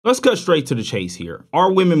Let's cut straight to the chase here.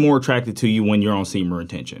 Are women more attracted to you when you're on semen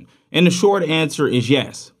retention? And the short answer is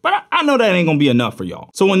yes, but I know that ain't gonna be enough for y'all.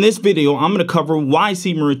 So in this video, I'm gonna cover why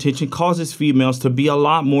semen retention causes females to be a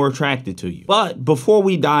lot more attracted to you. But before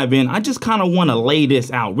we dive in, I just kind of wanna lay this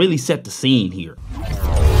out, really set the scene here.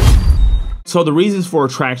 So the reasons for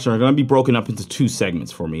attraction are going to be broken up into two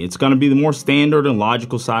segments for me. It's going to be the more standard and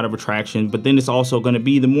logical side of attraction, but then it's also going to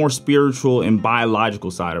be the more spiritual and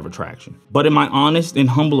biological side of attraction. But in my honest and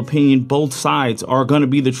humble opinion, both sides are going to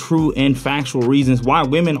be the true and factual reasons why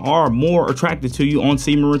women are more attracted to you on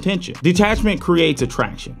semen retention. Detachment creates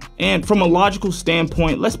attraction. And from a logical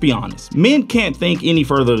standpoint, let's be honest, men can't think any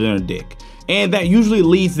further than a dick. And that usually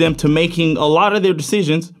leads them to making a lot of their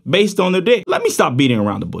decisions based on their dick. Let me stop beating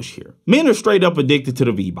around the bush here. Men are straight up addicted to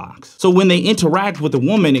the V-box. So when they interact with a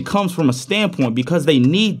woman, it comes from a standpoint because they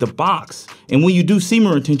need the box. And when you do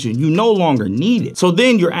semen retention, you no longer need it. So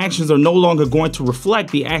then your actions are no longer going to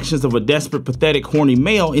reflect the actions of a desperate, pathetic, horny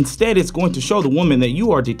male. Instead, it's going to show the woman that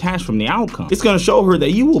you are detached from the outcome. It's going to show her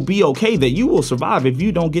that you will be okay, that you will survive if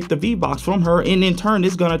you don't get the V-box from her. And in turn,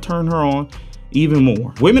 it's going to turn her on even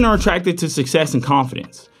more. Women are attracted to success and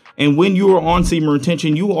confidence. And when you are on semen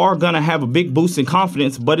retention, you are gonna have a big boost in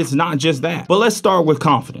confidence, but it's not just that. But let's start with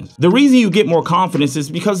confidence. The reason you get more confidence is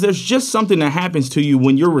because there's just something that happens to you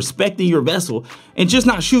when you're respecting your vessel and just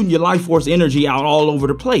not shooting your life force energy out all over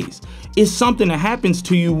the place. It's something that happens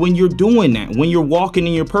to you when you're doing that, when you're walking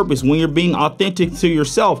in your purpose, when you're being authentic to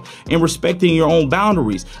yourself and respecting your own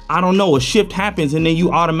boundaries. I don't know, a shift happens and then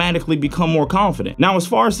you automatically become more confident. Now, as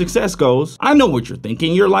far as success goes, I know what you're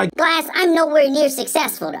thinking. You're like, Glass, I'm nowhere near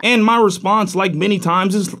successful though. And my response, like many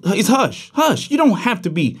times, is hush, hush. You don't have to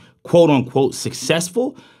be quote unquote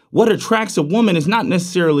successful. What attracts a woman is not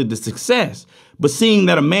necessarily the success, but seeing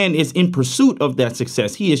that a man is in pursuit of that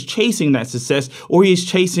success. He is chasing that success, or he is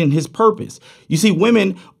chasing his purpose. You see,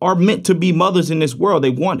 women are meant to be mothers in this world. They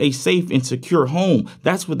want a safe and secure home.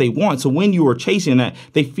 That's what they want. So when you are chasing that,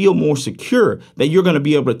 they feel more secure that you're going to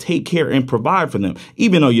be able to take care and provide for them,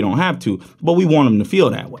 even though you don't have to, but we want them to feel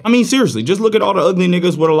that way. I mean, seriously, just look at all the ugly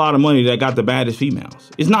niggas with a lot of money that got the baddest females.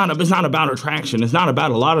 It's not about attraction. It's not about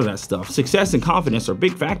a lot of that stuff. Success and confidence are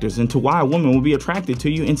big factors into why a woman will be attracted to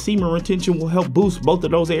you, and semen retention will help boost both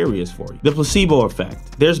of those areas for you. The placebo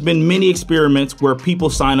effect. There's been many experiments where people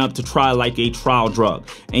sign up to try like a trial drug.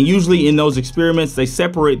 And usually in those experiments, they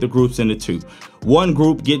separate the groups into two. One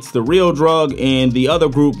group gets the real drug and the other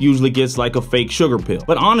group usually gets like a fake sugar pill.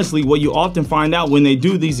 But honestly, what you often find out when they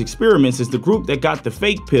do these experiments is the group that got the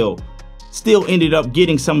fake pill still ended up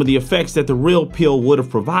getting some of the effects that the real pill would have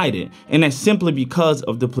provided. And that's simply because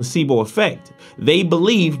of the placebo effect. They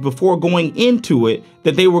believed before going into it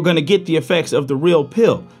that they were going to get the effects of the real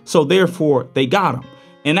pill. So therefore, they got them.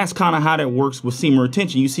 And that's kind of how that works with semen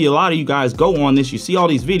retention. You see a lot of you guys go on this, you see all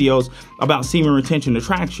these videos about semen retention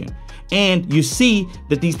attraction. And you see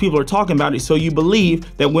that these people are talking about it, so you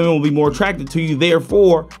believe that women will be more attracted to you,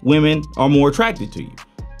 therefore women are more attracted to you.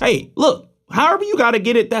 Hey, look, however you gotta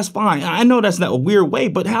get it, that's fine. I know that's not a weird way,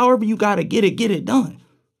 but however you gotta get it done.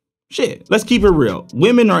 Shit, let's keep it real.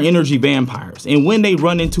 Women are energy vampires, and when they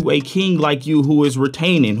run into a king like you who is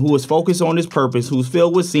retaining, who is focused on his purpose, who's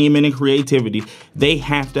filled with semen and creativity, they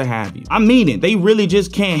have to have you. I mean it. They really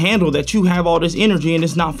just can't handle that you have all this energy and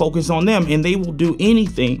it's not focused on them, and they will do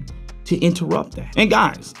anything to interrupt that. And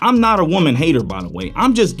guys, I'm not a woman hater, by the way.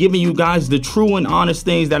 I'm just giving you guys the true and honest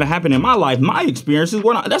things that have happened in my life, my experiences.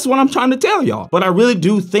 That's what I'm trying to tell y'all. But I really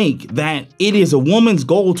do think that it is a woman's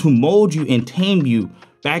goal to mold you and tame you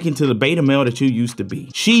back into the beta male that you used to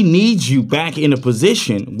be. She needs you back in a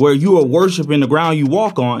position where you are worshiping the ground you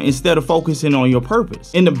walk on instead of focusing on your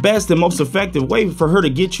purpose. And the best and most effective way for her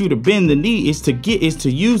to get you to bend the knee is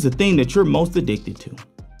to use the thing that you're most addicted to.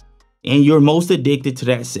 And you're most addicted to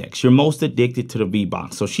that sex. You're most addicted to the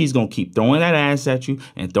V-box. So she's gonna keep throwing that ass at you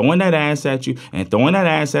and throwing that ass at you and throwing that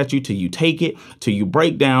ass at you till you take it, till you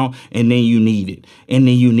break down, and then you need it. And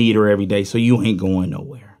then you need her every day, so you ain't going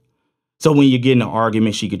nowhere. So when you get in an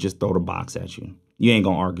argument, she could just throw the box at you. You ain't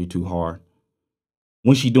gonna argue too hard.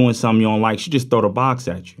 When she doing something you don't like, she just throw the box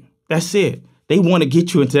at you. That's it. They want to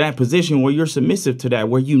get you into that position where you're submissive to that,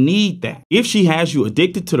 where you need that. If she has you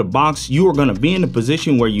addicted to the box, you are going to be in a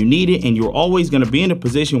position where you need it, and you're always going to be in a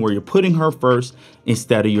position where you're putting her first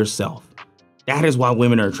instead of yourself. That is why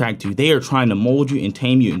women are attracted to you. They are trying to mold you and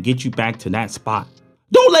tame you and get you back to that spot.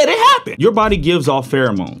 Don't let it happen. Your body gives off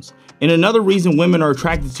pheromones. And another reason women are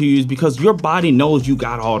attracted to you is because your body knows you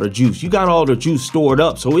got all the juice. You got all the juice stored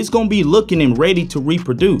up, so it's gonna be looking and ready to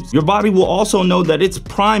reproduce. Your body will also know that it's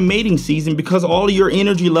prime mating season because all of your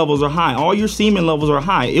energy levels are high, all your semen levels are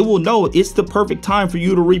high. It will know it's the perfect time for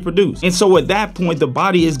you to reproduce. And so at that point, the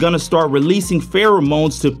body is gonna start releasing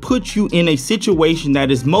pheromones to put you in a situation that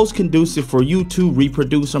is most conducive for you to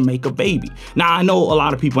reproduce or make a baby. Now, I know a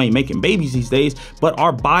lot of people ain't making babies these days, but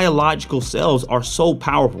our biological cells are so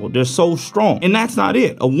powerful. They're so strong. And that's not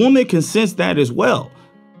it. A woman can sense that as well.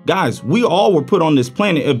 Guys, we all were put on this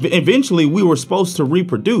planet. Eventually, we were supposed to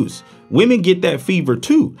reproduce. Women get that fever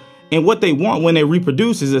too. And what they want when they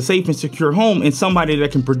reproduce is a safe and secure home and somebody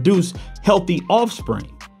that can produce healthy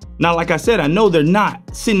offspring. Now, like I said, I know they're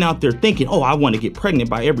not sitting out there thinking, oh, I want to get pregnant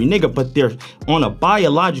by every nigga, but they're on a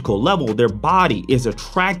biological level. Their body is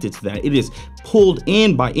attracted to that. It is pulled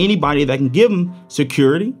in by anybody that can give them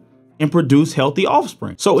security and produce healthy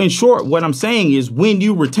offspring. So in short, what I'm saying is when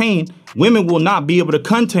you retain, women will not be able to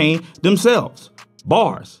contain themselves.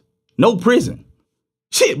 Bars. No prison.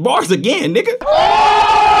 Shit, bars again, nigga.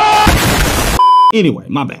 Anyway,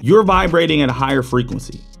 my bad. You're vibrating at a higher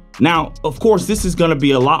frequency. Now, of course, this is gonna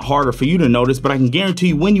be a lot harder for you to notice, but I can guarantee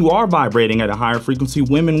you when you are vibrating at a higher frequency,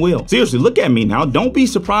 women will. Seriously, look at me now. Don't be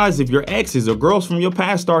surprised if your exes or girls from your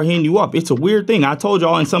past start hitting you up. It's a weird thing. I told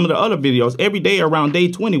y'all in some of the other videos, every day around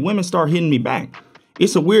day 20, women start hitting me back.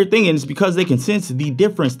 It's a weird thing, and it's because they can sense the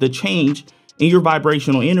difference, the change in your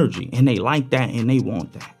vibrational energy, and they like that and they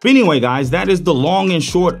want that. But anyway, guys, that is the long and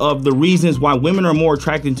short of the reasons why women are more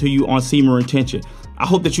attracted to you on semen retention. I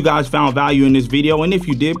hope that you guys found value in this video, and if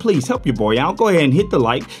you did, please help your boy out. Go ahead and hit the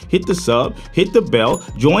like, hit the sub, hit the bell,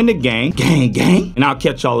 join the gang, and I'll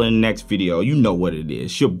catch y'all in the next video. You know what it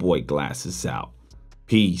is. Your boy Glasses out.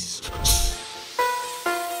 Peace.